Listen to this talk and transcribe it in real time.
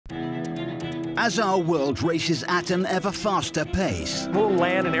As our world races at an ever faster pace. We'll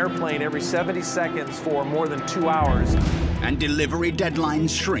land an airplane every 70 seconds for more than 2 hours. And delivery deadlines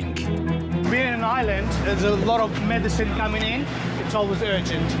shrink. Being in an island, there's a lot of medicine coming in. It's always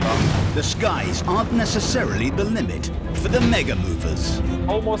urgent. The skies aren't necessarily the limit for the mega movers.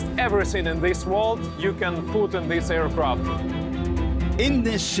 Almost everything in this world you can put in this aircraft. In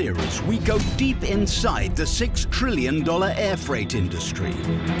this series, we go deep inside the $6 trillion air freight industry.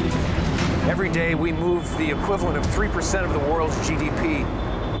 Every day we move the equivalent of 3% of the world's GDP.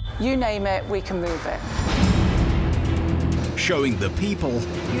 You name it, we can move it. Showing the people.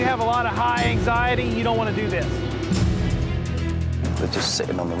 You have a lot of high anxiety, you don't want to do this. They're just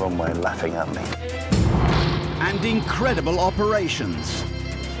sitting on the runway laughing at me. And incredible operations.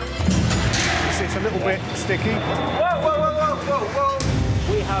 It's a little bit sticky. Whoa, whoa, whoa, whoa, whoa,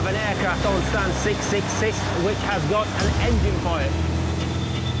 whoa. We have an aircraft on stand 666, which has got an engine for it.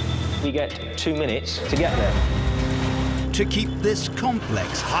 You get 2 minutes to get there. To keep this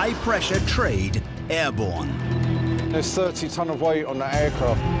complex, high-pressure trade airborne. There's 30 ton of weight on that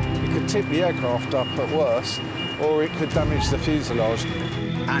aircraft. It could tip the aircraft up at worst, or it could damage the fuselage.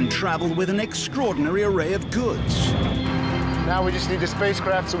 And travel with an extraordinary array of goods. Now we just need a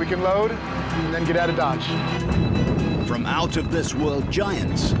spacecraft so we can load and then get out of Dodge. From out-of-this-world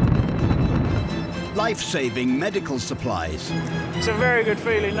giants, life-saving medical supplies. It's a very good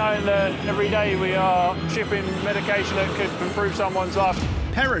feeling knowing that every day we are shipping medication that could improve someone's life.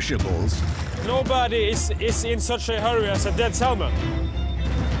 Perishables. Nobody is in such a hurry as a dead salmon.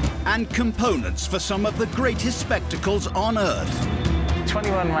 And components for some of the greatest spectacles on Earth.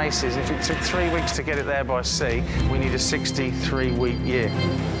 21 races. If it took 3 weeks to get it there by sea, we need a 63-week year.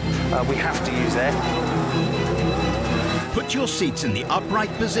 We have to use air. Put your seats in the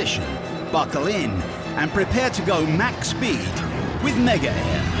upright position, buckle in, and prepare to go max speed with Mega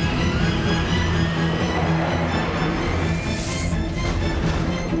Air.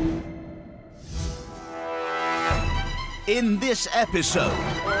 In this episode,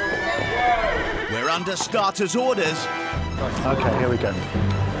 we're under starter's orders. Okay, here we go.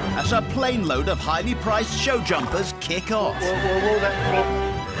 As a plane load of highly priced show jumpers kick off.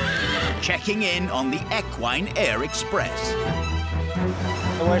 Checking in on the Equine Air Express.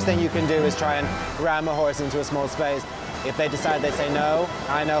 The worst thing you can do is try and ram a horse into a small space. If they decide they say no,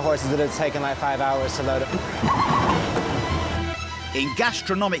 I know horses that have taken like 5 hours to load up. In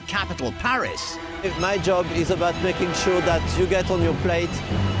gastronomic capital Paris. My job is about making sure that you get on your plate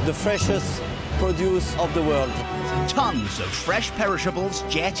the freshest produce of the world. Tons of fresh perishables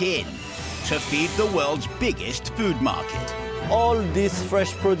jet in to feed the world's biggest food market. All this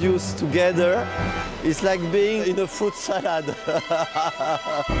fresh produce together is like being in a fruit salad.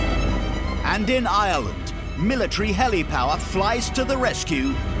 And in Ireland, military heli-power flies to the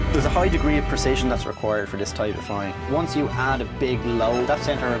rescue. There's a high degree of precision that's required for this type of flying. Once you add a big load, that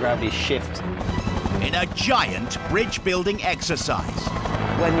centre of gravity shifts. In a giant bridge-building exercise.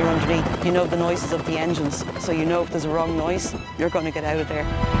 When you're underneath, you know the noises of the engines, so you know if there's a wrong noise, you're going to get out of there.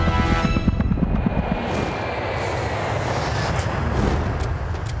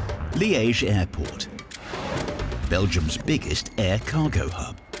 Liege Airport, Belgium's biggest air cargo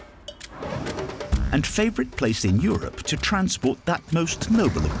hub. And favourite place in Europe to transport that most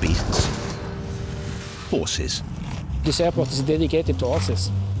noble of beasts, horses. This airport is dedicated to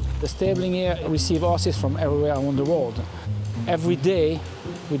horses. The stabling here receive horses from everywhere around the world. Every day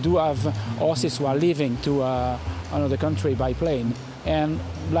we do have horses who are leaving to another country by plane. And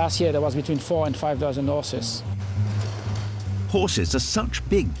last year there was between 4,000 and 5,000 horses. Horses are such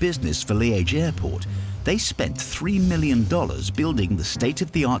big business for Liege Airport, they spent $3 million building the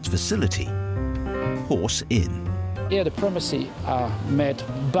state-of-the-art facility, Horse Inn. Here the premises are made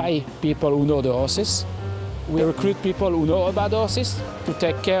by people who know the horses. We recruit people who know about horses to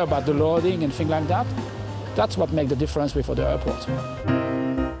take care about the loading and things like that. That's what makes the difference with the airport.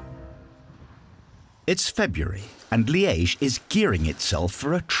 It's February, and Liege is gearing itself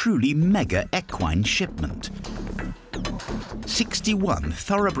for a truly mega equine shipment. 61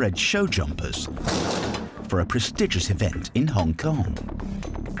 thoroughbred show jumpers for a prestigious event in Hong Kong.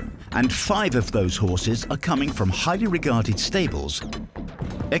 And 5 of those horses are coming from highly regarded stables,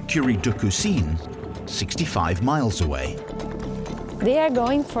 Écurie de Coursine, 65 miles away. They are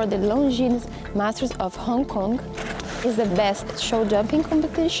going for the Longines Masters of Hong Kong. It's the best show jumping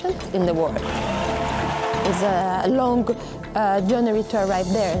competition in the world. It's a long journey to arrive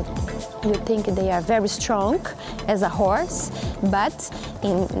there. You think they are very strong as a horse, but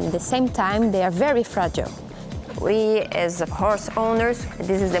in the same time they are very fragile. We, as horse owners,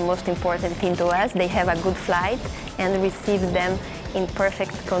 this is the most important thing to us. They have a good flight and receive them in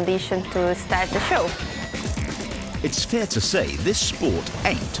perfect condition to start the show. It's fair to say this sport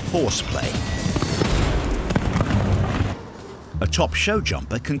ain't horseplay. A top show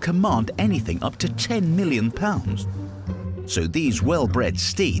jumper can command anything up to £10 million. So these well-bred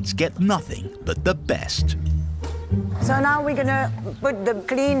steeds get nothing but the best. So now we're gonna put the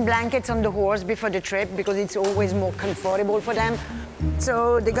clean blankets on the horse before the trip because it's always more comfortable for them.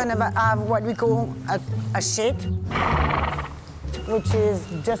 So they're gonna have what we call a sheet, which is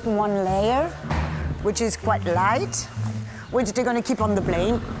just one layer, which is quite light, which they're gonna keep on the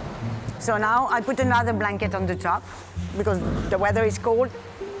plane. So now I put another blanket on the top because the weather is cold.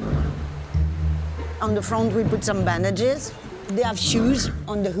 On the front we put some bandages. They have shoes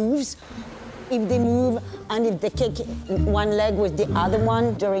on the hooves. If they move and if they kick one leg with the other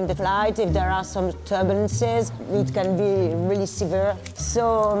one during the flight, if there are some turbulences, it can be really severe.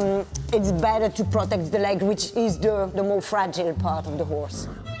 So it's better to protect the leg, which is the more fragile part of the horse.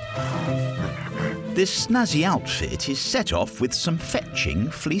 This snazzy outfit is set off with some fetching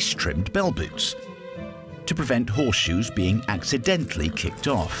fleece-trimmed bell boots to prevent horseshoes being accidentally kicked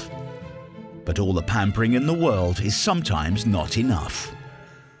off. But all the pampering in the world is sometimes not enough.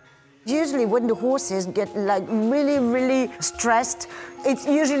 Usually when the horses get like really stressed, it's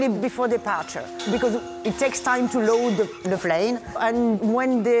usually before departure because it takes time to load the plane. And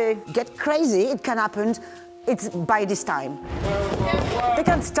when they get crazy, it can happen, it's by this time. They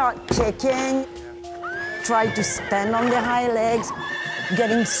can start kicking, try to stand on their high legs,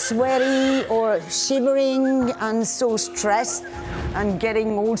 getting sweaty or shivering and so stressed and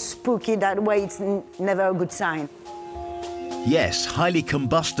getting all spooky. That way it's never a good sign. Yes, highly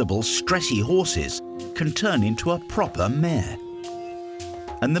combustible, stressy horses can turn into a proper mare.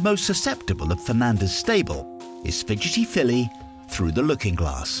 And the most susceptible of Fernanda's stable is fidgety filly through the looking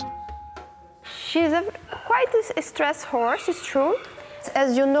glass. She's quite a stressed horse, it's true.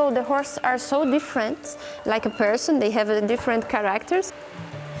 As you know, the horses are so different, like a person, they have different characters.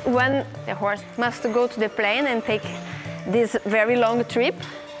 When the horse must go to the plane and take this very long trip,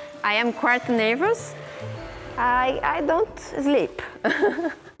 I am quite nervous. I don't sleep.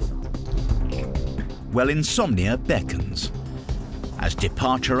 Well, insomnia beckons. As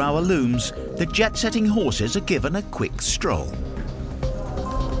departure hour looms, the jet-setting horses are given a quick stroll.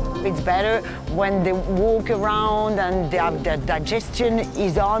 It's better when they walk around and their digestion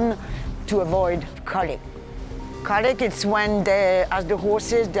is on to avoid colic. Colic is when as the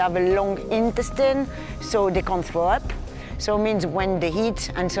horses, they have a long intestine, so they can't throw up. So it means when they eat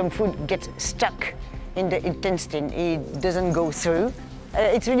and some food gets stuck in the intestine, it doesn't go through.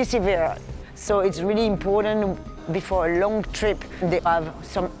 It's really severe. So it's really important before a long trip, they have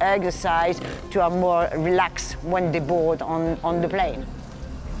some exercise to have more relaxed when they board on the plane.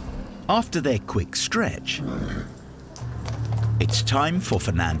 After their quick stretch, it's time for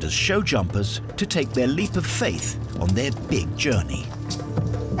Fernanda's show jumpers to take their leap of faith on their big journey.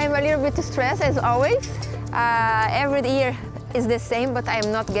 I'm a little bit stressed, as always. Every year is the same, but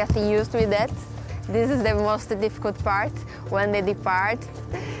I'm not getting used with that. This is the most difficult part. When they depart,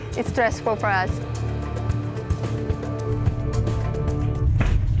 it's stressful for us.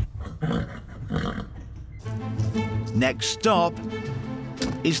 Next stop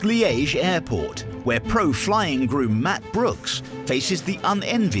is Liege Airport, where pro flying groom Matt Brooks faces the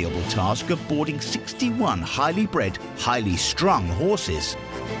unenviable task of boarding 61 highly bred, highly strung horses.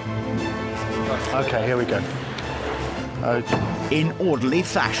 Okay, here we go. In orderly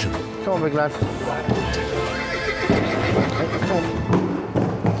fashion. Come on, big lad. Come on.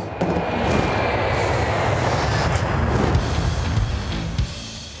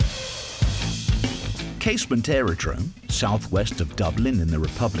 Casement Aerodrome, southwest of Dublin in the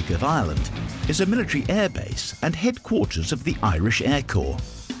Republic of Ireland, is a military airbase and headquarters of the Irish Air Corp.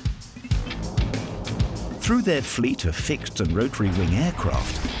 Through their fleet of fixed and rotary wing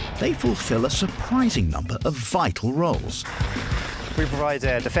aircraft, they fulfill a surprising number of vital roles. We provide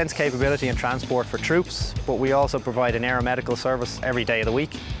defence capability and transport for troops, but we also provide an aeromedical service every day of the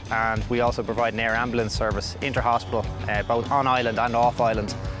week, and we also provide an air ambulance service inter-hospital, both on island and off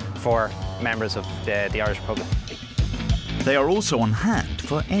island, for members of the Irish Republic. They are also on hand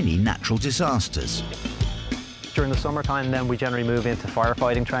for any natural disasters. During the summertime then we generally move into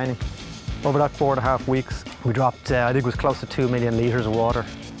firefighting training. Over that 4.5 weeks we dropped, I think it was close to 2 million litres of water.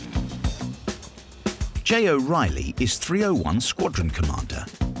 Jay O'Reilly is 301 Squadron Commander,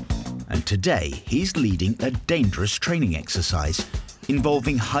 and today he's leading a dangerous training exercise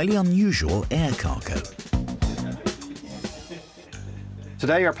involving highly unusual air cargo.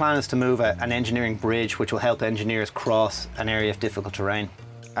 Today our plan is to move an engineering bridge which will help engineers cross an area of difficult terrain.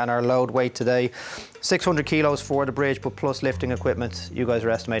 And our load weight today, 600 kilos for the bridge, but plus lifting equipment, you guys are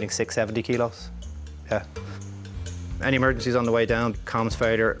estimating 670 kilos. Yeah. Any emergencies on the way down, comms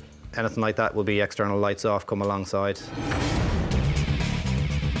failure, anything like that will be external lights off, come alongside.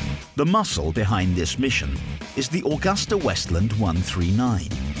 The muscle behind this mission is the Augusta Westland 139.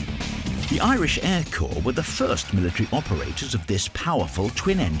 The Irish Air Corp were the first military operators of this powerful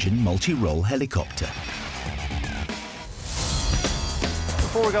twin-engine multi-role helicopter.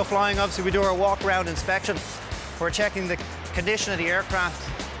 Before we go flying, obviously we do our walk-around inspection. We're checking the condition of the aircraft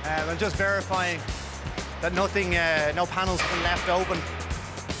and just verifying that nothing, no panels have been left open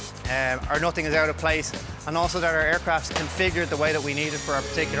or nothing is out of place, and also that our aircraft's configured the way that we need it for our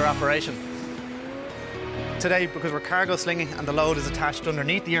particular operation. Today, because we're cargo slinging and the load is attached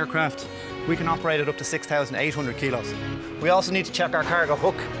underneath the aircraft, we can operate it up to 6,800 kilos. We also need to check our cargo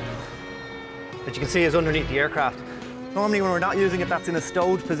hook, that you can see is underneath the aircraft. Normally when we're not using it, that's in a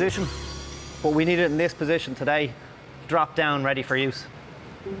stowed position, but we need it in this position today, drop down, ready for use.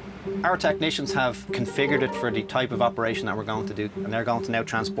 Our technicians have configured it for the type of operation that we're going to do, and they're going to now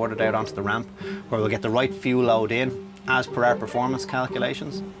transport it out onto the ramp, where we'll get the right fuel load in as per our performance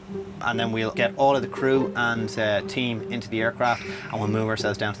calculations, and then we'll get all of the crew and team into the aircraft, and we'll move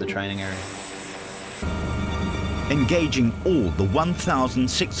ourselves down to the training area. Engaging all the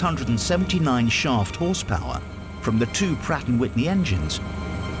 1,679 shaft horsepower from the two Pratt & Whitney engines,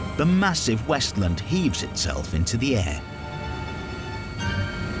 the massive Westland heaves itself into the air.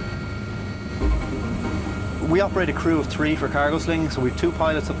 We operate a crew of 3 for cargo slinging, so we've 2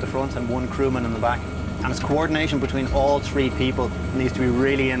 pilots up the front and 1 crewman in the back. And it's coordination between all 3 people. It needs to be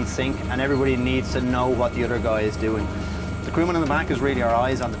really in sync, and everybody needs to know what the other guy is doing. The crewman in the back is really our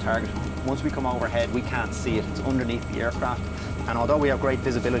eyes on the target. Once we come overhead, we can't see it. It's underneath the aircraft. And although we have great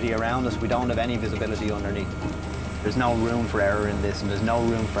visibility around us, we don't have any visibility underneath. There's no room for error in this, and there's no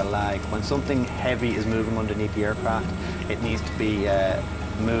room for lag. When something heavy is moving underneath the aircraft, it needs to be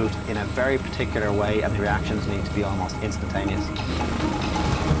moved in a very particular way, and the reactions need to be almost instantaneous.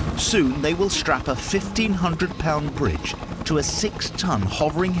 Soon they will strap a 1,500-pound bridge to a 6-ton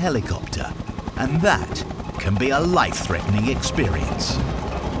hovering helicopter, and that can be a life-threatening experience.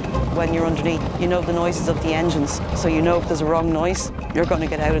 When you're underneath, you know the noises of the engines, so you know if there's a wrong noise, you're going to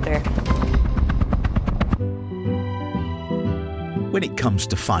get out of there. When it comes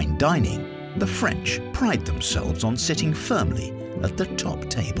to fine dining, the French pride themselves on sitting firmly at the top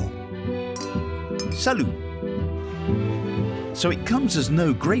table. Salut! So it comes as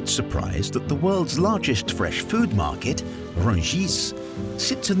no great surprise that the world's largest fresh food market, Liege,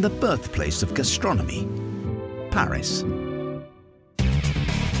 sits in the birthplace of gastronomy, Paris.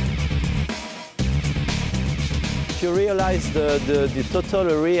 If you realize the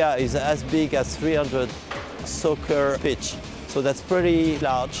total area is as big as 300 soccer pitch, so that's pretty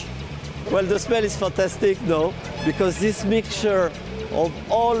large. Well, the smell is fantastic, no? Because this mixture of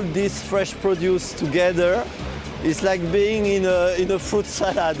all this fresh produce together is like being in a fruit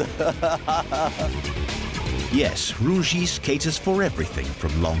salad. Yes, Liege caters for everything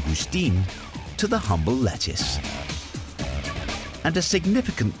from langoustine to the humble lettuce. And a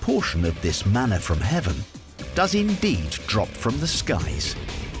significant portion of this manna from heaven does indeed drop from the skies,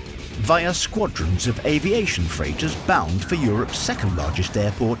 via squadrons of aviation freighters bound for Europe's second largest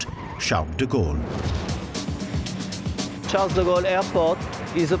airport, Charles de Gaulle. Charles de Gaulle Airport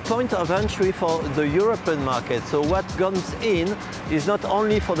is a point of entry for the European market. So what comes in is not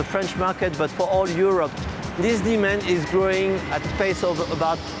only for the French market, but for all Europe. This demand is growing at a pace of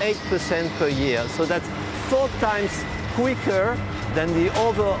about 8% per year. So that's 4 times quicker than the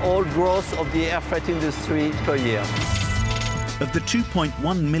overall growth of the air freight industry per year. Of the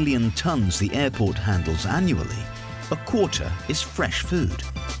 2.1 million tons the airport handles annually, a quarter is fresh food.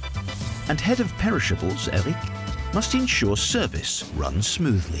 And head of perishables, Eric, must ensure service runs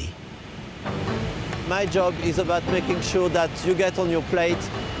smoothly. My job is about making sure that you get on your plate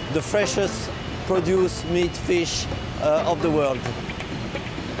the freshest produce, meat, fish of the world.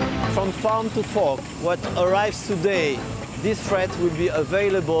 From farm to fork, what arrives today, this freight will be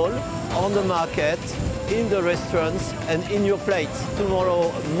available on the market, in the restaurants and in your plate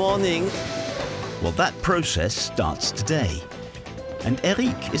tomorrow morning. Well, that process starts today. And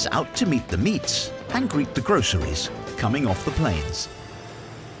Eric is out to meet the meats and greet the groceries coming off the planes.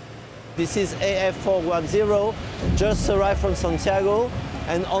 This is AF410, just arrived from Santiago,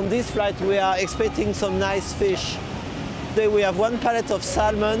 and on this flight we are expecting some nice fish. Today we have 1 pallet of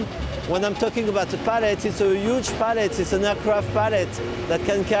salmon. When I'm talking about a pallet, it's a huge pallet, it's an aircraft pallet that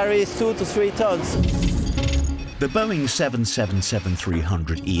can carry 2 to 3 tons. The Boeing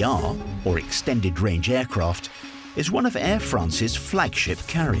 777-300ER, or extended range aircraft, is one of Air France's flagship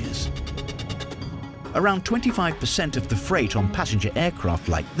carriers. Around 25% of the freight on passenger aircraft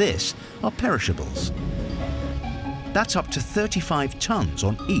like this are perishables. That's up to 35 tons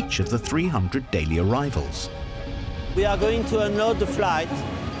on each of the 300 daily arrivals. We are going to unload the flight,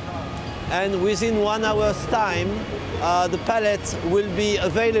 and within 1 hour's time, the pallets will be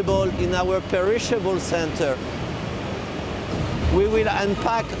available in our perishable center. We will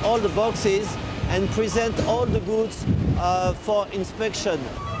unpack all the boxes and present all the goods for inspection.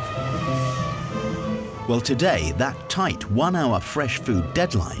 Well, today, that tight 1-hour fresh food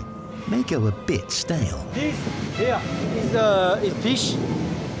deadline may go a bit stale. This here is fish.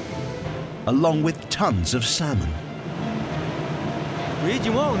 Along with tons of salmon. Oui,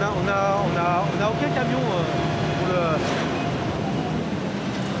 dis-moi, on a aucun camion pour le...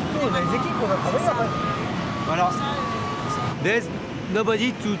 On a les équipes qu'on va travailler après. Voilà. There's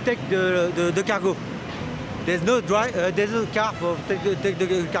nobody to take the cargo. There's no car for take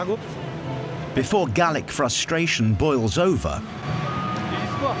the cargo. Before Gallic frustration boils over,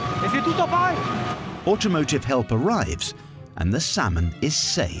 automotive help arrives and the salmon is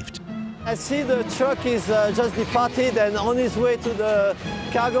saved. I see the truck is just departed and on his way to the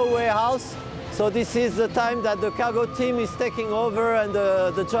cargo warehouse. So this is the time that the cargo team is taking over and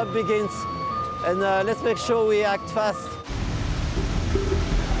the job begins. And let's make sure we act fast.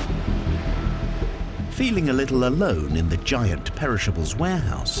 Feeling a little alone in the giant perishables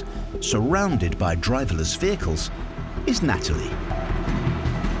warehouse, surrounded by driverless vehicles, is Natalie.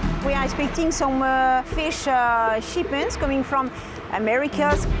 We are expecting some fish shipments coming from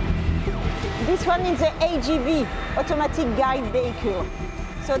Americas. This one is the AGV, automatic guide vehicle.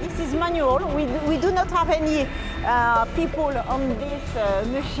 So this is manual. We do not have any people on this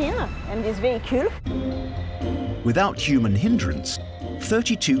machine and this vehicle. Without human hindrance,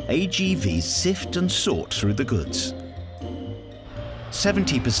 32 AGVs sift and sort through the goods.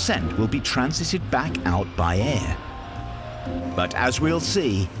 70% will be transited back out by air. But as we'll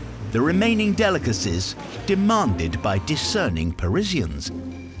see, the remaining delicacies, demanded by discerning Parisians,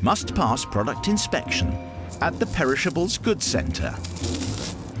 must pass product inspection at the Perishables Goods Centre.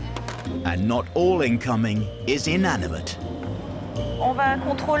 And not all incoming is inanimate. On va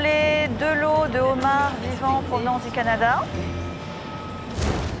contrôler 2 lots de homards vivants en provenance du Canada.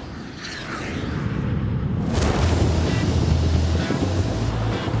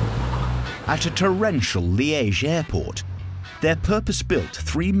 At a torrential Liege airport, their purpose-built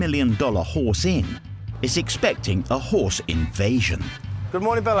 $3 million Horse Inn is expecting a horse invasion. Good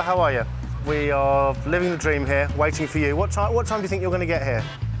morning, Bella. How are you? We are living the dream here, waiting for you. What time do you think you're going to get here?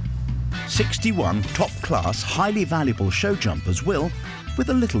 61 top-class, highly valuable show jumpers will, with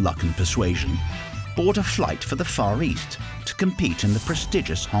a little luck and persuasion, board a flight for the Far East to compete in the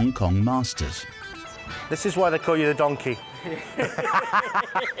prestigious Hong Kong Masters. This is why they call you the donkey.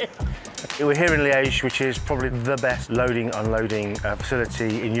 We're here in Liege, which is probably the best loading-unloading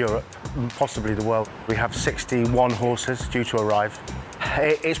facility in Europe, possibly the world. We have 61 horses due to arrive.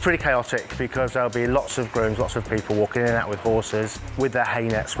 It's pretty chaotic because there'll be lots of grooms, lots of people walking in and out with horses, with their hay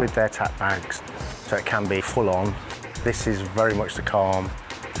nets, with their tack bags, so it can be full on. This is very much the calm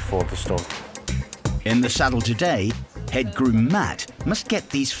before the storm. In the saddle today, head groom Matt must get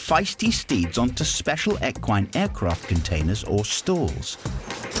these feisty steeds onto special equine aircraft containers or stalls.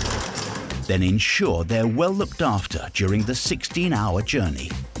 Then ensure they're well looked after during the 16-hour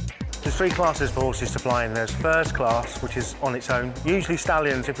journey. There's 3 classes for horses to fly in. There's first class, which is on its own, usually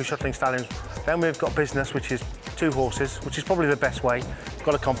stallions if we're shuttling stallions. Then we've got business, which is 2 horses, which is probably the best way. You've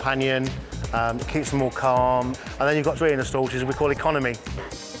got a companion, keeps them more calm. And then you've got 3 in a stall, which is we call economy.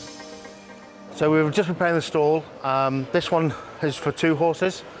 So we were just preparing the stall. This one is for 2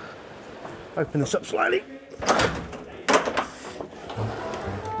 horses. Open this up slightly.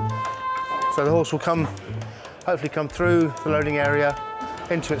 So the horse will hopefully come through the loading area,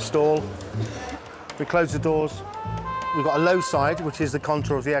 into its stall. We close the doors. We've got a low side, which is the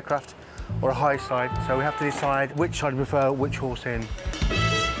contour of the aircraft, or a high side. So we have to decide which side we prefer, which horse in.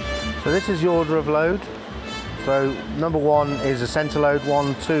 So this is the order of load. So number 1 is a centre load,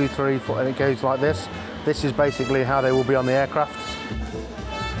 1, 2, 3, 4, and it goes like this. This is basically how they will be on the aircraft.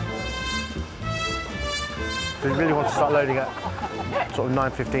 So we really want to start loading at sort of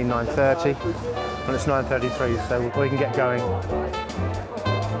 9:15, 9:30, and it's 9:33, so we can get going.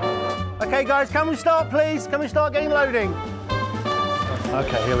 Okay, guys, can we start, please? Can we start getting loading?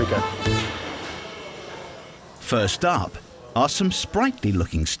 Okay, here we go. First up are some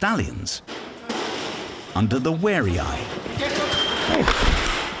sprightly-looking stallions under the wary eye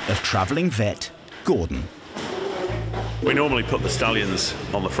of travelling vet Gordon. We normally put the stallions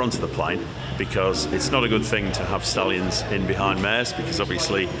on the front of the plane because it's not a good thing to have stallions in behind mares, because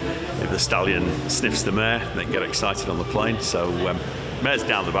obviously if the stallion sniffs the mare, they get excited on the plane. So mares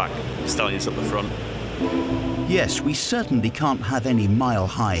down the back, stallions up the front. Yes, we certainly can't have any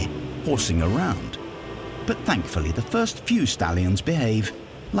mile-high horsing around. But thankfully, the first few stallions behave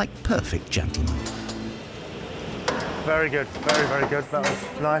like perfect gentlemen. Very good, very, very good. That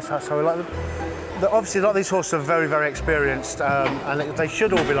was nice. That's how we like them. Obviously, a lot of these horses are very, very experienced, and they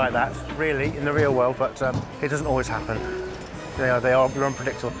should all be like that, really, in the real world, but it doesn't always happen. They are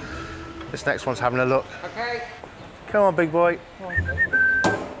unpredictable. This next one's having a look. Okay. Come on, big boy.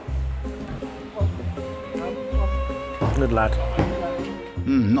 Good lad.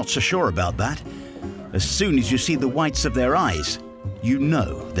 Not so sure about that. As soon as you see the whites of their eyes, you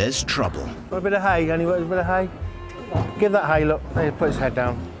know there's trouble. Want a bit of hay? Anyway, a bit of hay? Give that hay, look. There, put his head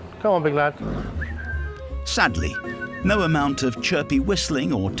down. Come on, big lad. Sadly, no amount of chirpy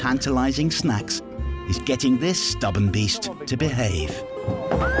whistling or tantalising snacks is getting this stubborn beast to behave.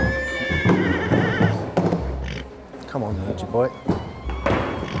 Come on, little boy.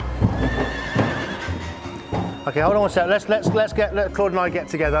 Okay, hold on one sec. Let Claude and I get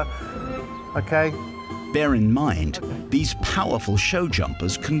together. Okay. Bear in mind, these powerful show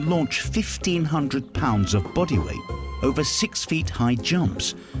jumpers can launch 1,500 pounds of body weight over 6 feet high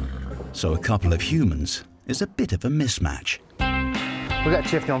jumps. So a couple of humans is a bit of a mismatch. We'll get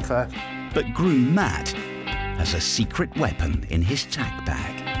Tiffany on first. But groom Matt has a secret weapon in his tack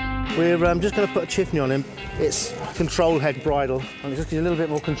bag. We're just going to put a Tiffany on him. It's control head bridle, and it just gives a little bit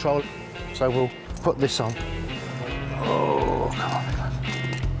more control. So we'll put this on. Oh, come on, big lad.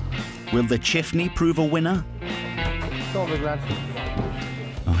 Will the Tiffany prove a winner? Come on, big lad.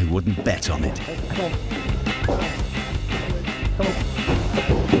 I wouldn't bet on it. Come on. Come on.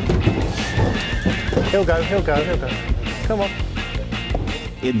 He'll go, he'll go, he'll go. Come on.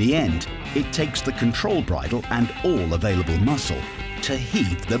 In the end, it takes the control bridle and all available muscle to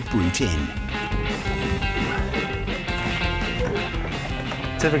heave the brute in.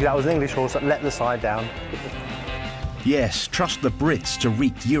 Typically that was an English horse that let the side down. Yes, trust the Brits to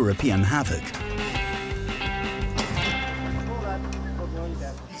wreak European havoc.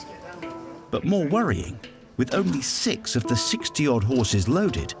 But more worrying, with only 6 of the 60-odd horses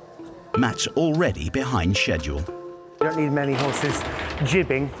loaded, Matt's already behind schedule. You don't need many horses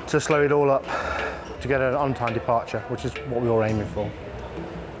jibbing to slow it all up to get an on-time departure, which is what we were aiming for.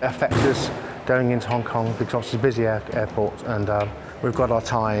 It affects us going into Hong Kong because obviously it's a busy airport, and we've got our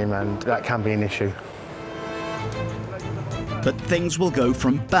time, and that can be an issue. But things will go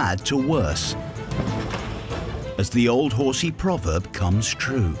from bad to worse as the old horsey proverb comes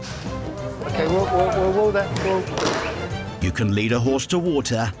true. Okay, we'll there. You can lead a horse to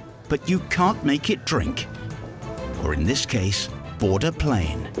water, but you can't make it drink. Or in this case, board a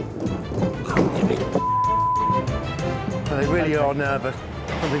plane. They really are nervous.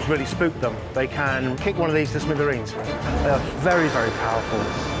 Something's really spooked them. They can kick one of these to smithereens. They are very, very powerful.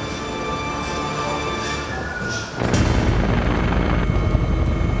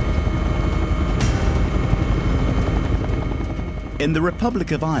 In the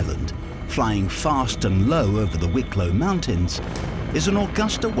Republic of Ireland, flying fast and low over the Wicklow Mountains, is an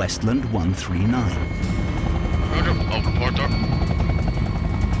Augusta Westland 139. Roger, open port door.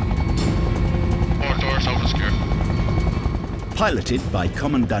 Port doors open secure. Piloted by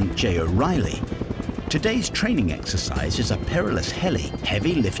Commandant J. O'Reilly, today's training exercise is a perilous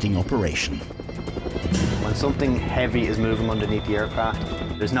heavy lifting operation. When something heavy is moving underneath the aircraft,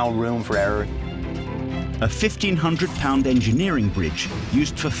 there's no room for error. A 1,500-pound engineering bridge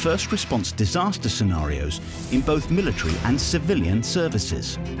used for first response disaster scenarios in both military and civilian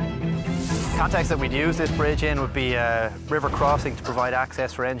services. The context that we'd use this bridge in would be a river crossing to provide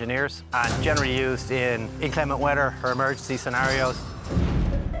access for engineers, and generally used in inclement weather or emergency scenarios.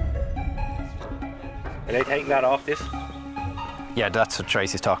 Are they taking that off this? Yeah, that's what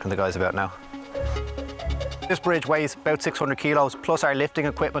Tracy's talking to the guys about now. This bridge weighs about 600 kilos, plus our lifting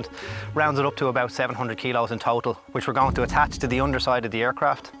equipment rounds it up to about 700 kilos in total, which we're going to attach to the underside of the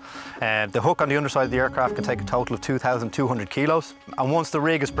aircraft. The hook on the underside of the aircraft can take a total of 2,200 kilos. And once the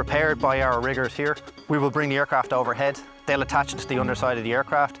rig is prepared by our riggers here, we will bring the aircraft overhead. They'll attach it to the underside of the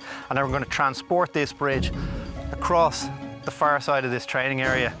aircraft, and then we're going to transport this bridge across the far side of this training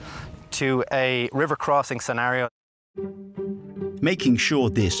area to a river crossing scenario. Making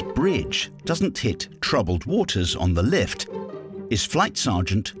sure this bridge doesn't hit troubled waters on the lift is Flight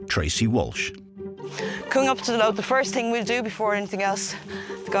Sergeant Tracy Walsh. Coming up to the load, the first thing we'll do before anything else,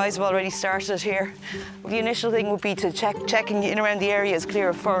 the guys have already started it here. The initial thing would be to checking in around the area is clear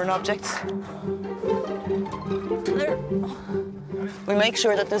of foreign objects. There. We make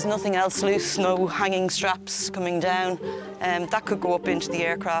sure that there's nothing else loose, no hanging straps coming down. That could go up into the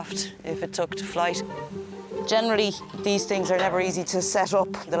aircraft if it took to flight. Generally, these things are never easy to set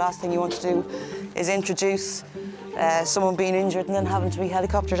up. The last thing you want to do is introduce someone being injured and then having to be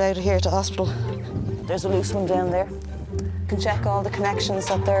helicoptered out of here to hospital. There's a loose one down there. You can check all the connections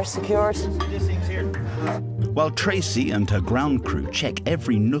that they're secured. While Tracy and her ground crew check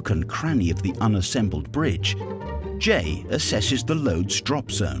every nook and cranny of the unassembled bridge, Jay assesses the load's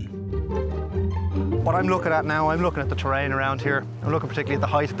drop zone. What I'm looking at now, I'm looking at the terrain around here. I'm looking particularly at the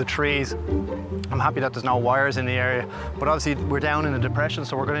height of the trees. I'm happy that there's no wires in the area, but obviously we're down in a depression,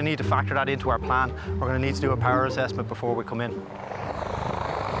 so we're going to need to factor that into our plan. We're going to need to do a power assessment before we come in.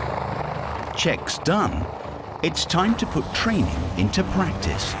 Checks done. It's time to put training into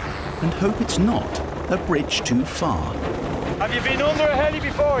practice and hope it's not a bridge too far. Have you been under a heli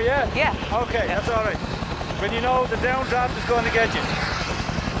before, yeah? Yeah. Okay, that's all right. When you know the downdraft is going to get you.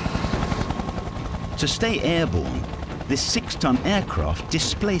 To stay airborne, this 6-ton aircraft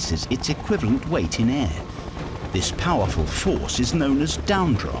displaces its equivalent weight in air. This powerful force is known as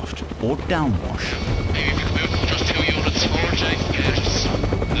downdraft or downwash. Maybe if you come out just 2 units forward, Jay. Yes.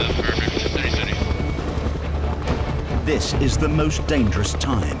 Perfect. Very steady. This is the most dangerous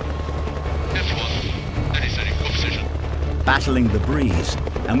time. F1. Very steady. Good position. Battling the breeze,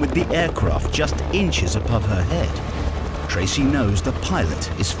 and with the aircraft just inches above her head, Tracy knows the pilot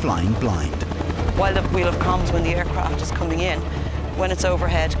is flying blind. While the wheel of comms when the aircraft is coming in, when it's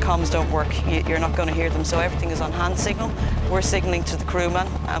overhead, comms don't work. You're not going to hear them, so everything is on hand signal. We're signalling to the crewman,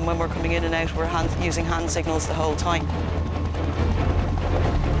 and when we're coming in and out, we're using hand signals the whole time.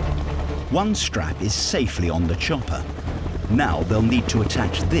 One strap is safely on the chopper. Now they'll need to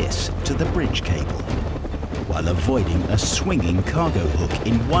attach this to the bridge cable, while avoiding a swinging cargo hook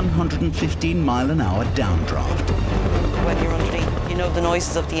in 115-mile-an-hour downdraft. When you're underneath, you know the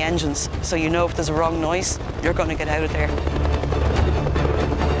noises of the engines, so you know if there's a wrong noise, you're going to get out of there.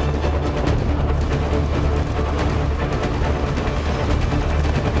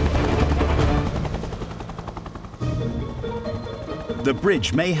 The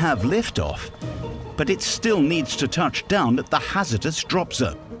bridge may have liftoff, but it still needs to touch down at the hazardous drop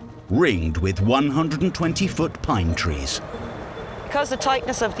zone, ringed with 120-foot pine trees. Because of the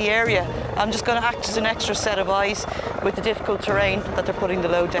tightness of the area, I'm just going to act as an extra set of eyes with the difficult terrain that they're putting the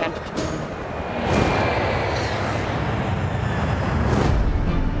load down.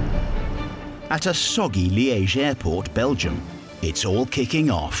 At a soggy Liege airport, Belgium, it's all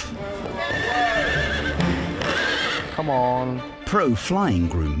kicking off. Come on. Pro flying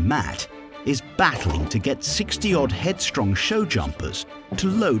groom Matt is battling to get 60-odd headstrong show jumpers to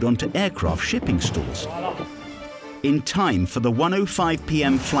load onto aircraft shipping stalls, in time for the 1:05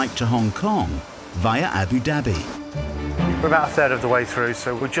 p.m. flight to Hong Kong via Abu Dhabi. We're about a third of the way through,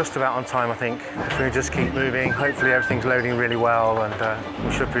 so we're just about on time, I think. If we just keep moving, hopefully everything's loading really well, and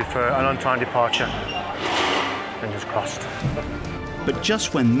we should be for an on-time departure. Fingers crossed. But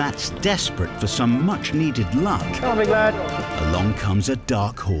just when Matt's desperate for some much-needed luck, come on, big lad, along comes a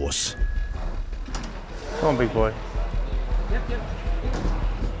dark horse. Come on, big boy.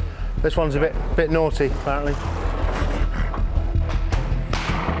 This one's a bit naughty, apparently.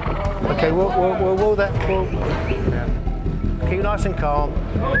 Okay, we'll there. Yeah. Keep nice and calm.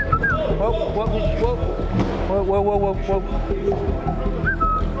 Whoa.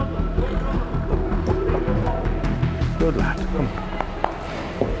 Good lad, come on.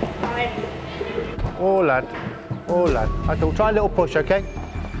 Oh lad. Okay, we'll try a little push, okay?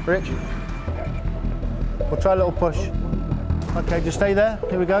 Rich? We'll try a little push. Okay, just stay there.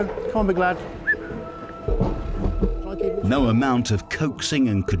 Here we go. Come on, big lad. No amount of coaxing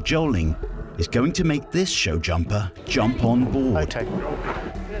and cajoling is going to make this show jumper jump on board. Okay.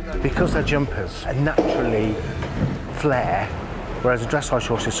 Because they're jumpers and naturally flare, whereas a dressage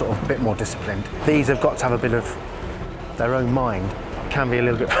horse is sort of a bit more disciplined, these have got to have a bit of their own mind. Can be a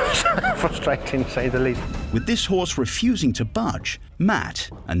little bit frustrating, to say the least. With this horse refusing to budge, Matt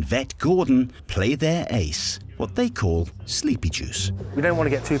and vet Gordon play their ace, what they call sleepy juice. We don't want to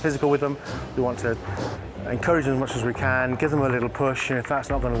get too physical with them. We want to encourage them as much as we can, give them a little push, and if that's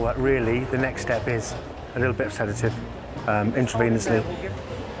not going to work really, the next step is a little bit of sedative, intravenously,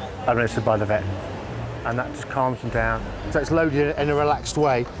 administered by the vet. And that just calms them down. So it's loaded in a relaxed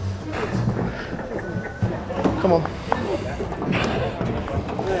way. Come on.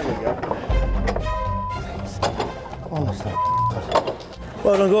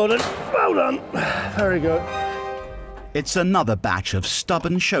 Well done, Gordon. Well done. Very good. It's another batch of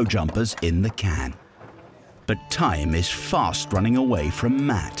stubborn show jumpers in the can. But time is fast running away from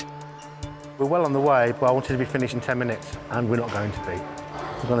Matt. We're well on the way, but I wanted to be finished in 10 minutes, and we're not going to be.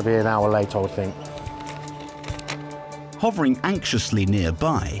 We're going to be an hour late, I would think. Hovering anxiously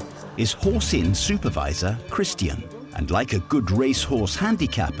nearby is horse-in supervisor Christian. And like a good racehorse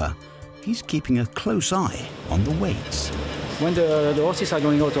handicapper, he's keeping a close eye on the weights. When the horses are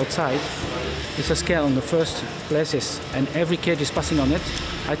going outside, it's a scale on the first places, and every cage is passing on it.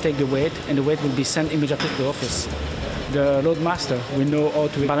 I take the weight, and the weight will be sent immediately to the office. The loadmaster will know how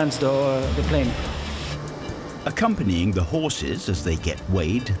to balance the plane. Accompanying the horses as they get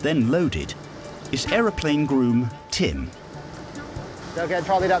weighed, then loaded, is aeroplane groom Tim. They'll get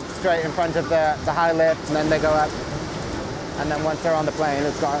trolleyed up straight in front of the high lift, and then they go up. And then once they're on the plane,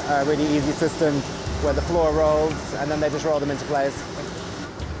 it's got a really easy system where the floor rolls, and then they just roll them into place.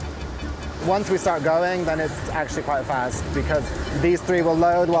 Once we start going, then it's actually quite fast, because these three will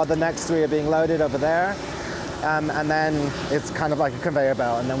load while the next three are being loaded over there. And then it's kind of like a conveyor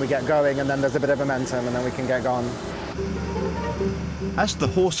belt, and then we get going, and then there's a bit of momentum, and then we can get going. As the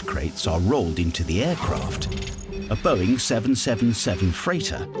horse crates are rolled into the aircraft, a Boeing 777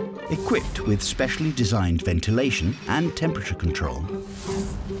 freighter equipped with specially designed ventilation and temperature control.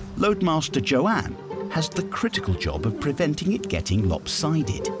 Loadmaster Joanne has the critical job of preventing it getting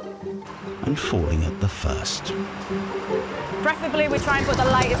lopsided and falling at the first. Preferably we try and put the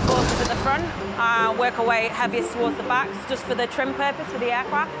lightest horses at the front, work our way heaviest towards the backs, just for the trim purpose for the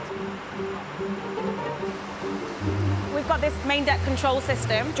aircraft. We've got this main deck control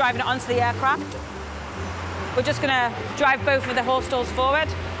system, driving it onto the aircraft. We're just going to drive both of the horse stalls forward,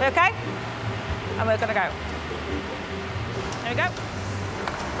 okay? And we're going to go. There we go.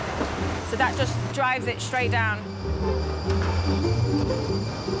 So that just drives it straight down.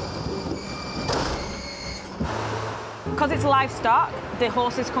 Because it's livestock, the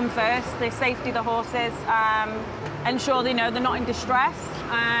horses come first. The safety of the horses, ensure they know they're not in distress.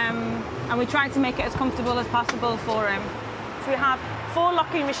 And we're trying to make it as comfortable as possible for them. So we have 4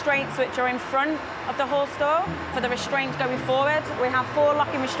 locking restraints which are in front of the horse stall for the restraint going forward. We have 4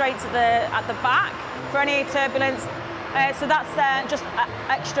 locking restraints at the back for any turbulence. So that's just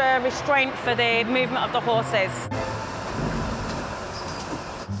extra restraint for the movement of the horses.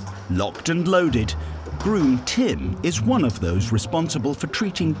 Locked and loaded, groom Tim is one of those responsible for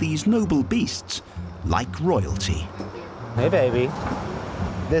treating these noble beasts like royalty. Hey baby.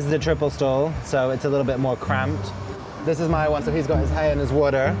 This is the triple stall, so it's a little bit more cramped. This is my one, so he's got his hay and his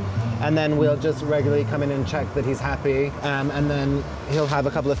water, and then we'll just regularly come in and check that he's happy, and then he'll have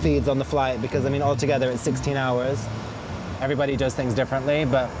a couple of feeds on the flight, because I mean altogether it's 16 hours. Everybody does things differently,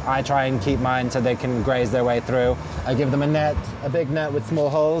 but I try and keep mine so they can graze their way through. I give them a net, a big net with small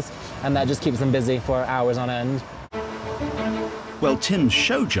holes, and that just keeps them busy for hours on end. Well, Tim's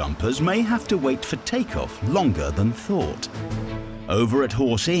show jumpers may have to wait for takeoff longer than thought. Over at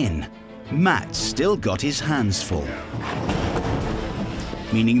Horse Inn, Matt's still got his hands full,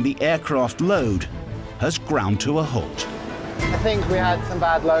 meaning the aircraft load has ground to a halt. I think we had some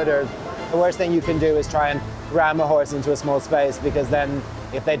bad loaders. The worst thing you can do is try and ram a horse into a small space, because then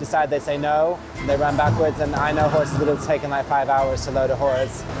if they decide they say no, they run backwards, and I know horses that have taken like 5 hours to load a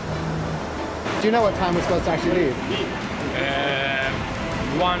horse. Do you know what time we're supposed to actually leave?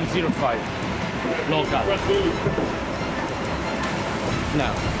 1:05 local.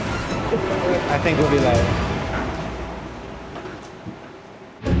 No. I think we'll be late.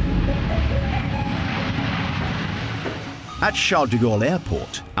 At Charles de Gaulle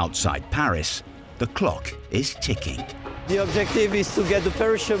Airport, outside Paris, the clock is ticking. The objective is to get the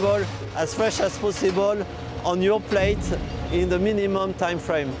perishable as fresh as possible on your plate in the minimum time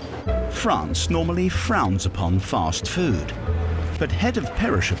frame. France normally frowns upon fast food, but head of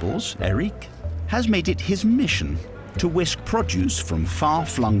perishables, Eric, has made it his mission to whisk produce from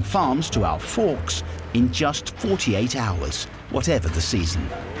far-flung farms to our forks in just 48 hours, whatever the season.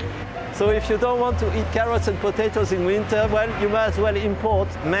 So if you don't want to eat carrots and potatoes in winter, well, you might as well import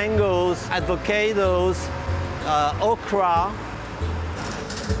mangoes, avocados, okra.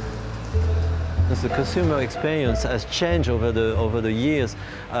 The consumer experience has changed over the years.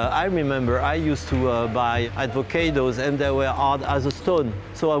 I remember I used to buy avocados and they were hard as a stone.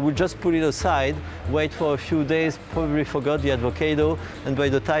 So I would just put it aside, wait for a few days, probably forgot the avocado, and by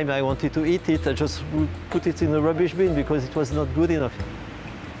the time I wanted to eat it, I just would put it in the rubbish bin because it was not good enough.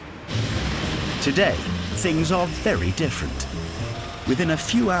 Today, things are very different. Within a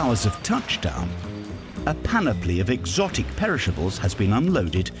few hours of touchdown, a panoply of exotic perishables has been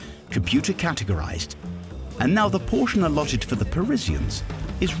unloaded, computer categorized, and now the portion allotted for the Parisians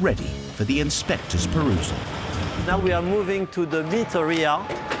is ready for the inspector's perusal. Now we are moving to the meat area,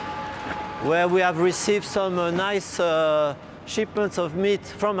 where we have received some nice shipments of meat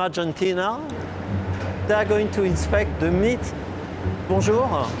from Argentina. They are going to inspect the meat.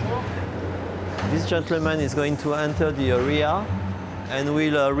 Bonjour. This gentleman is going to enter the area and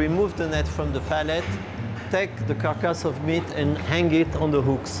will remove the net from the pallet, take the carcass of meat and hang it on the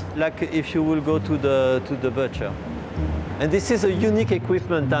hooks, like if you will go to the butcher. And this is a unique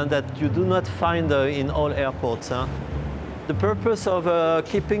equipment that you do not find in all airports. The purpose of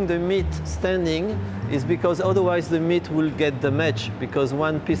keeping the meat standing is because otherwise the meat will get damaged, because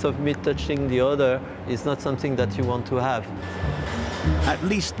one piece of meat touching the other is not something that you want to have. At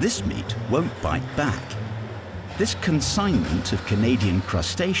least this meat won't bite back. This consignment of Canadian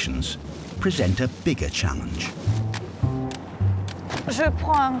crustaceans present a bigger challenge. Je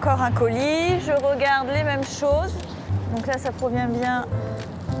prends encore un colis, je regarde les mêmes choses. Donc là, ça provient bien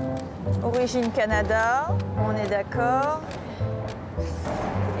origine Canada, on est d'accord.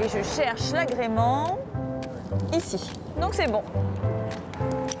 Et je cherche l'agrément ici. Donc c'est bon.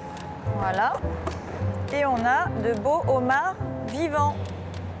 Voilà. Et on a de beaux homards vivants.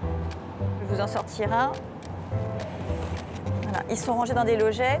 Je vais vous en sortir un. Voilà. Ils sont rangés dans des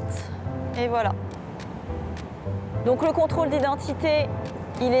logettes. Et voilà. Donc le contrôle d'identité,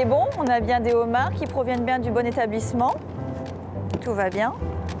 il est bon. On a bien des homards qui proviennent bien du bon établissement. Tout va bien.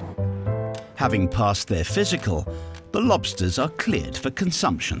 Having passed their physical, the lobsters are cleared for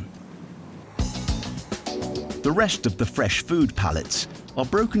consumption. The rest of the fresh food pallets are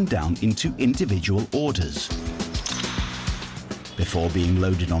broken down into individual orders before being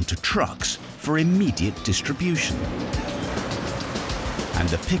loaded onto trucks for immediate distribution. And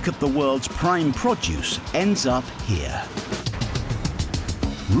the pick of the world's prime produce ends up here.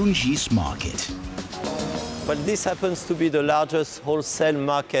 Rungis Market. But this happens to be the largest wholesale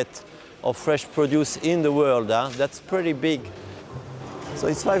market of fresh produce in the world. That's pretty big. So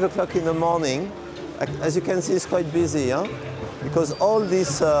it's 5 o'clock in the morning. As you can see, it's quite busy, because all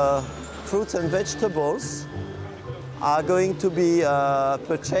these fruits and vegetables are going to be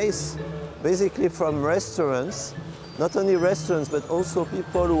purchased basically from restaurants. Not only restaurants, but also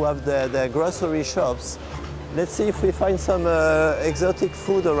people who have their grocery shops. Let's see if we find some exotic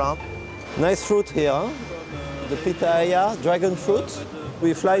food around. Nice fruit here, the pitaya, dragon fruit.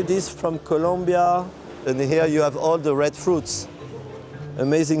 We fly this from Colombia, and here you have all the red fruits.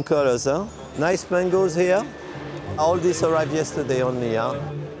 Amazing colors, huh? Nice mangoes here. All this arrived yesterday only, huh?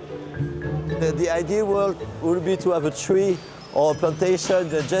 The ideal world would be to have a tree or a plantation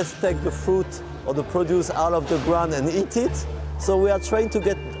that just take the fruit or the produce out of the ground and eat it. So we are trying to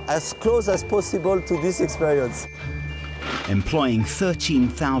get as close as possible to this experience. Employing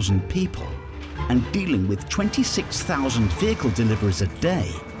 13,000 people and dealing with 26,000 vehicle deliveries a day,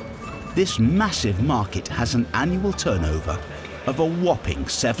 this massive market has an annual turnover of a whopping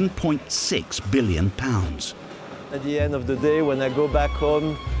 £7.6 billion. At the end of the day, when I go back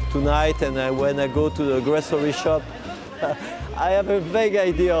home tonight and when I go to the grocery shop, I have a vague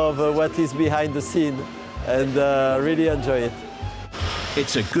idea of what is behind the scene and really enjoy it.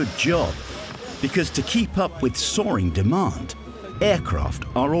 It's a good job, because to keep up with soaring demand, aircraft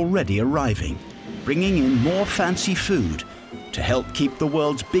are already arriving, bringing in more fancy food to help keep the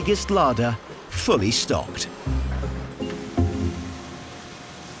world's biggest larder fully stocked.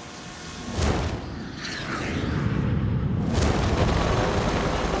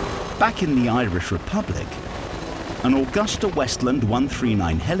 Back in the Irish Republic, an Augusta Westland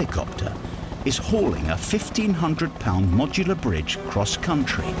 139 helicopter is hauling a 1,500-pound modular bridge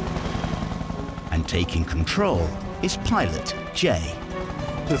cross-country. And taking control is pilot Jay.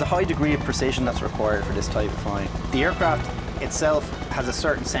 There's a high degree of precision that's required for this type of flying. The aircraft itself has a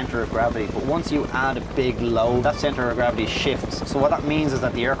certain centre of gravity, but once you add a big load, that centre of gravity shifts. So what that means is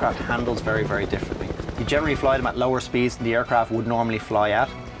that the aircraft handles very, very differently. You generally fly them at lower speeds than the aircraft would normally fly at.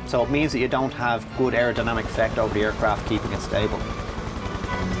 So it means that you don't have good aerodynamic effect over the aircraft, keeping it stable.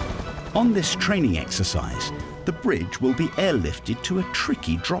 On this training exercise, the bridge will be airlifted to a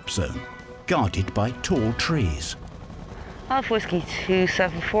tricky drop zone, guarded by tall trees. Alpha Whiskey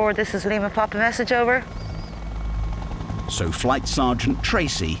 274, this is Lima Papa, message over. So Flight Sergeant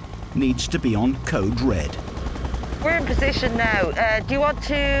Tracy needs to be on code red. We're in position now. Do you want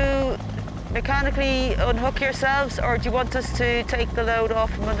to mechanically unhook yourselves, or do you want us to take the load off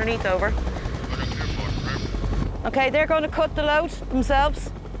from underneath, over? Okay, they're going to cut the load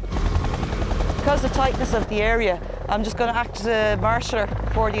themselves. Because of the tightness of the area, I'm just going to act as a marshaller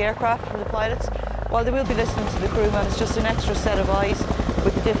for the aircraft, for the pilots, while they will be listening to the crewman. It's just an extra set of eyes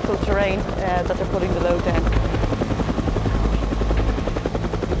with the difficult terrain that they're putting the load down.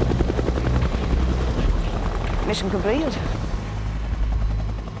 Mission completed.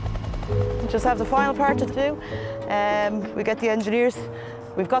 Just have the final part to do. We get the engineers.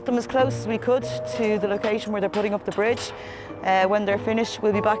 We've got them as close as we could to the location where they're putting up the bridge. When they're finished,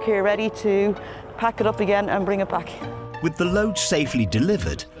 we'll be back here ready to pack it up again and bring it back. With the load safely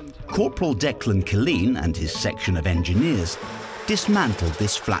delivered, Corporal Declan Killeen and his section of engineers dismantled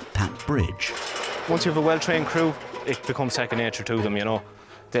this flat-pack bridge. Once you have a well-trained crew, it becomes second nature to them, you know.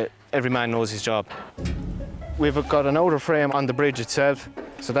 Every man knows his job. We've got an outer frame on the bridge itself,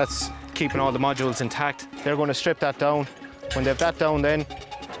 so that's keeping all the modules intact. They're going to strip that down. When they have that down, then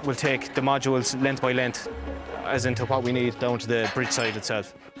we'll take the modules length by length, as into what we need, down to the bridge side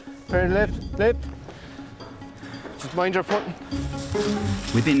itself. Turn left. Just mind your foot.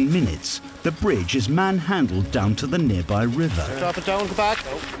 Within minutes, the bridge is manhandled down to the nearby river. Drop it down, go back.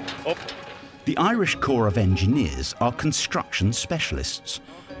 Up. The Irish Corps of Engineers are construction specialists,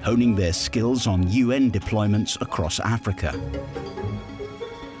 honing their skills on UN deployments across Africa.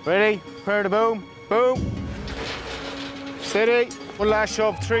 Ready? Prepare to boom. Boom. Steady. One last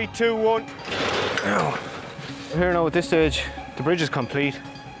shove. 3, 2, 1. Here now at this stage, the bridge is complete.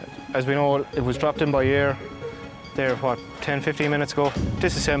 As we know, it was dropped in by air there, what, 10, 15 minutes ago.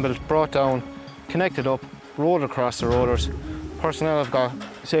 Disassembled, brought down, connected up, rolled across the rollers. Personnel have got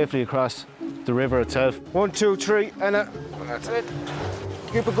safely across the river itself. 1, 2, 3, and that's it.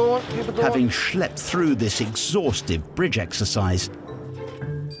 Keep it going, keep it going. Having schlepped through this exhaustive bridge exercise,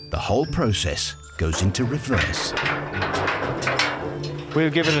 the whole process goes into reverse. We'll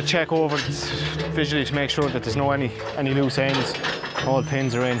give it a check over visually to make sure that there's no any loose ends. All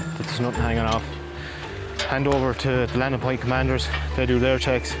pins are in, that there's nothing hanging off. Hand over to the landing point commanders, they do their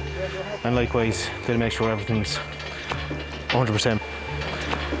checks, and likewise they'll make sure everything's 100%.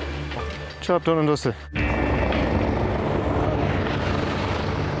 Job done and dusted.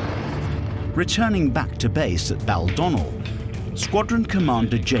 Returning back to base at Baldonnel, Squadron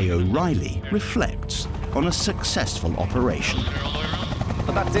Commander J. O'Reilly reflects on a successful operation.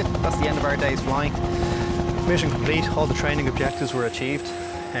 But that's it, that's the end of our day's flying. Mission complete, all the training objectives were achieved.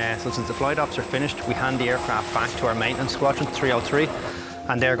 So since the flight ops are finished, we hand the aircraft back to our maintenance squadron, 303,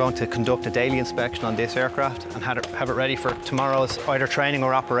 and they're going to conduct a daily inspection on this aircraft and have it ready for tomorrow's either training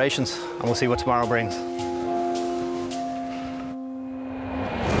or operations, and we'll see what tomorrow brings.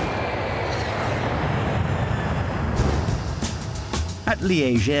 At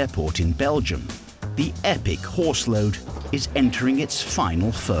Liege Airport in Belgium, the epic horse load is entering its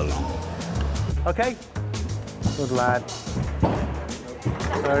final furlong. Okay. Good lad.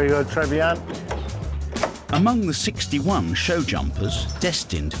 Very good, Trevian. Among the 61 show jumpers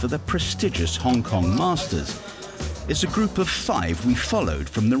destined for the prestigious Hong Kong Masters is a group of 5 we followed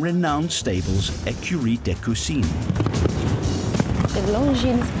from the renowned stables Écurie des Cousines. The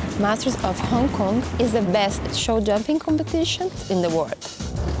Longines Masters of Hong Kong is the best show jumping competition in the world.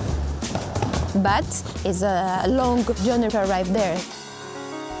 But it's a long journey to arrive there.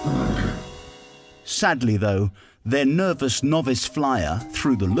 Sadly though, their nervous novice flyer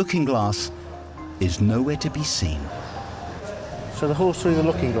through the looking glass is nowhere to be seen. So the horse through the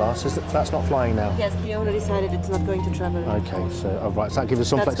looking glass, that's not flying now? Yes, the owner decided it's not going to travel. Okay, so, oh, right, so that gives us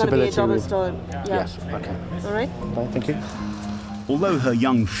some flexibility. That's going to be a double stall. Yeah. Yes, okay. All right. Thank you. Although her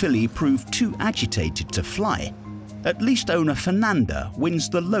young filly proved too agitated to fly, at least owner Fernanda wins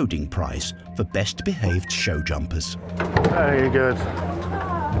the loading prize for best behaved show jumpers. Very good.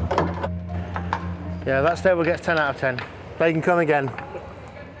 Yeah, that stable gets 10 out of 10. They can come again.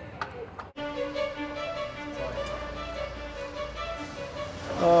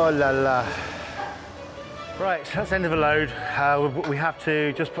 Oh la la. Right, so that's the end of the load. We have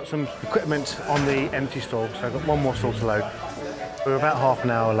to just put some equipment on the empty stall, so I've got one more stall to load. We're about half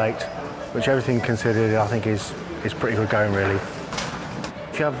an hour late, which everything considered I think is pretty good going really.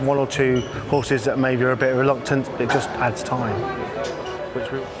 If you have 1 or 2 horses that maybe are a bit reluctant, it just adds time.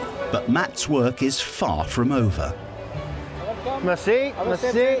 But Matt's work is far from over. Merci,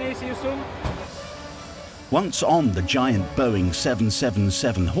 merci. See you soon. Once on the giant Boeing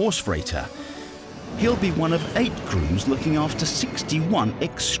 777 horse freighter, he'll be one of 8 grooms looking after 61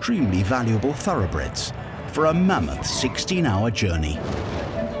 extremely valuable thoroughbreds for a mammoth 16-hour journey.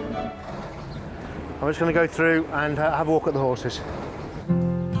 I'm just going to go through and have a walk at the horses.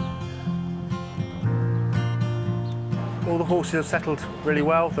 All the horses have settled really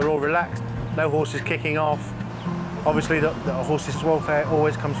well, they're all relaxed, no horses kicking off. Obviously the horses' welfare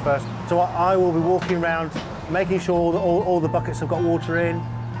always comes first. So I will be walking around, making sure that all the buckets have got water in,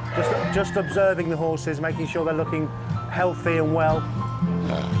 just observing the horses, making sure they're looking healthy and well.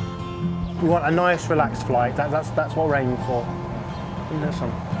 We want a nice relaxed flight, that's what we're aiming for.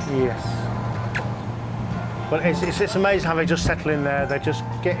 Yes. But it's amazing how they just settle in there, they just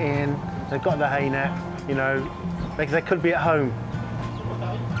get in, they've got the hay net, you know, They could be at home.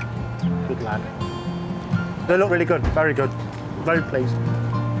 Good lad. They look really good, very good. Very pleased.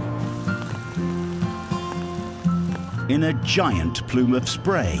 In a giant plume of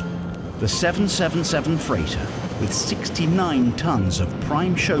spray, the 777 freighter, with 69 tons of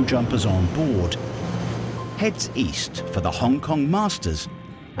prime show jumpers on board, heads east for the Hong Kong Masters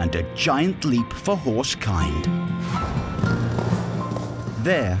and a giant leap for horse kind.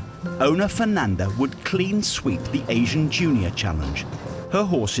 There, owner Fernanda would clean sweep the Asian Junior Challenge, her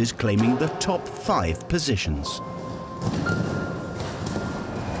horses claiming the top 5 positions.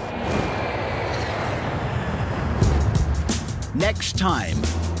 Next time,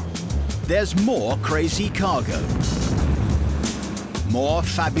 there's more crazy cargo, more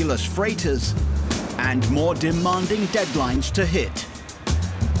fabulous freighters, and more demanding deadlines to hit,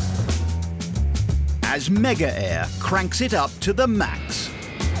 as Mega Air cranks it up to the max.